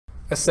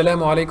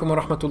Assalamu alaikum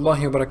wa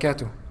rahmatullahi wa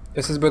barakatuh.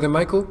 This is Brother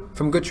Michael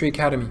from Good Tree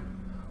Academy.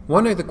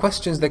 One of the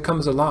questions that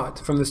comes a lot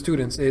from the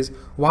students is,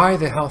 why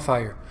the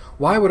hellfire?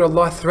 Why would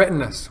Allah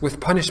threaten us with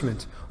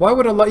punishment? Why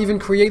would Allah even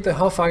create the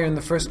hellfire in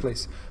the first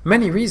place?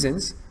 Many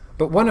reasons,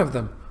 but one of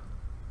them,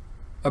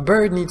 a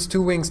bird needs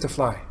two wings to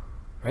fly,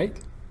 right?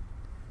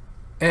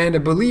 And a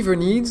believer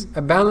needs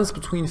a balance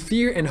between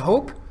fear and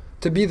hope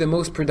to be the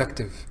most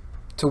productive,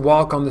 to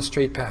walk on the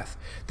straight path.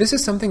 This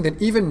is something that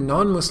even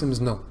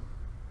non-Muslims know.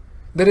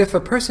 That if a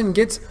person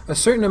gets a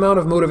certain amount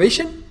of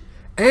motivation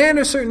and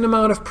a certain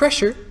amount of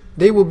pressure,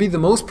 they will be the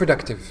most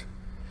productive.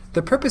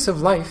 The purpose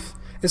of life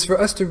is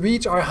for us to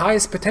reach our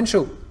highest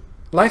potential.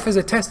 Life is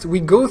a test. We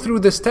go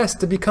through this test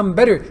to become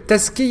better.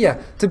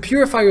 Tazkiyah, to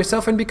purify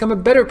yourself and become a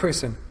better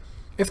person.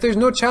 If there's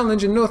no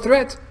challenge and no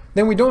threat,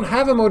 then we don't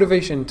have a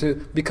motivation to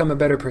become a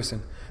better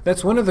person.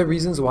 That's one of the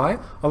reasons why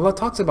Allah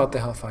talks about the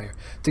hellfire.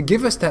 To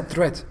give us that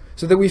threat,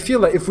 so that we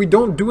feel like if we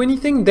don't do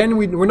anything, then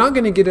we're not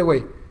going to get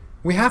away.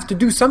 We have to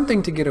do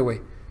something to get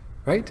away,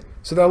 right?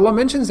 So that Allah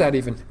mentions that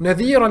even.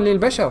 نَذِيرًا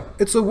لِلْبَشَرِ.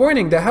 It's a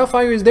warning. The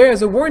hellfire is there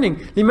as a warning.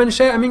 لِمَنْ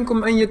شَاءَ مِنْكُمْ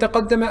أَنْ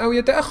يَتَقَدَّمَ أَوْ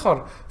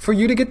يَتَأَخَّرَ. For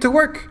you to get to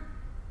work.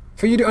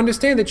 For you to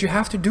understand that you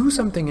have to do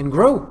something and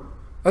grow.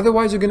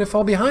 Otherwise you're going to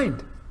fall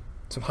behind.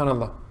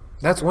 SubhanAllah.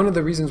 That's one of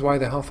the reasons why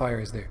the hellfire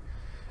is there.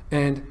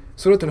 And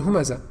Surah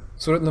Al-Humazah,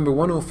 Surah number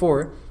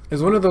 104,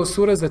 is one of those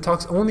surahs that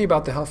talks only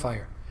about the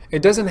hellfire.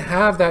 It doesn't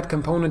have that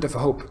component of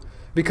hope,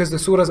 because the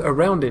surahs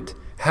around it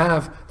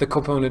have the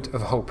component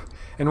of hope.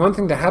 And one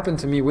thing that happened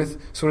to me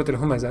with Surah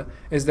Al-Humazah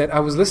is that I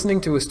was listening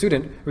to a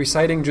student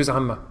reciting Juz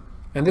Amma.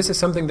 And this is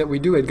something that we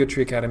do at Good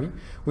Tree Academy.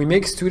 We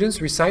make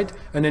students recite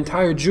an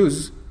entire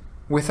Juz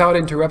without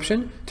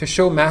interruption to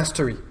show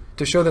mastery,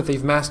 to show that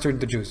they've mastered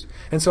the Juz.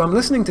 And so I'm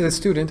listening to the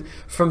student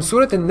from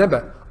Surah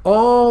Al-Naba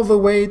all the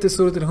way to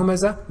Surah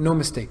Al-Humazah, no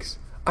mistakes.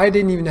 I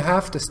didn't even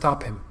have to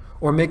stop him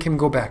or make him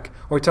go back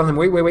or tell him,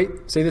 wait,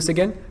 say this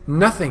again.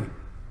 Nothing.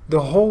 The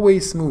whole way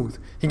smooth.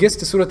 He gets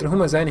to Surah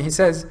Al-Humazah and he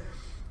says,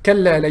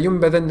 كَلَّا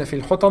لَيُنْبَذَنَّ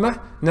فِي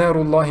الْحُطَمَةِ نَارُ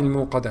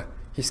اللَّهِ الْمُوقَدَةِ.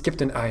 He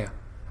skipped an ayah.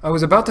 I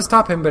was about to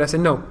stop him, but I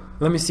said, no,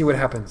 let me see what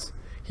happens.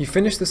 He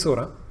finished the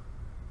surah.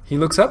 He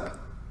looks up.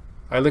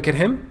 I look at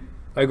him.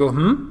 I go,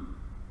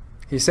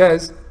 He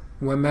says,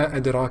 وَمَا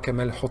أَدْرَاكَ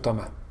مَا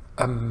الْحُطَمَةِ.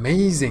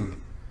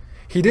 Amazing.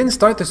 He didn't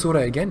start the surah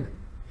again.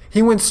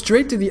 He went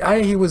straight to the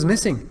ayah he was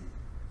missing.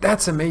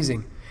 That's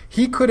amazing.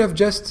 He could have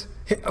just,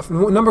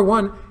 number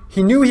one,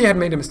 he knew he had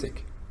made a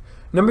mistake.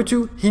 Number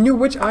two, he knew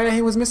which ayah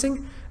he was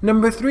missing.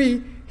 Number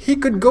three, he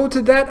could go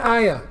to that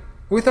ayah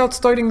without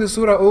starting the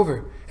surah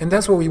over. And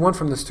that's what we want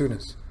from the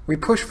students. We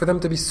push for them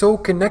to be so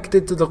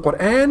connected to the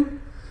Quran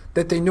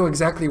that they know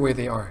exactly where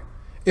they are.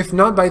 If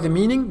not by the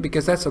meaning,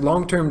 because that's a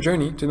long-term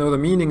journey to know the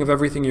meaning of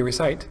everything you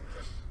recite,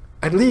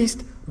 at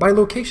least by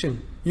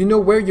location. You know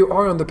where you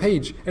are on the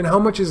page and how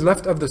much is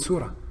left of the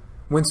surah.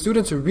 When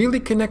students are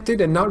really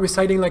connected and not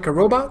reciting like a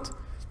robot,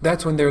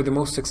 that's when they're the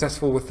most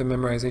successful with the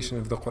memorization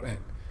of the Quran.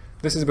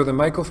 This is Brother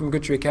Michael from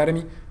Good Tree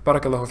Academy.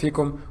 Barakallahu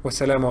feekum.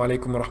 Wassalamu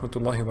alaikum wa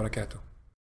rahmatullahi wa barakatuh.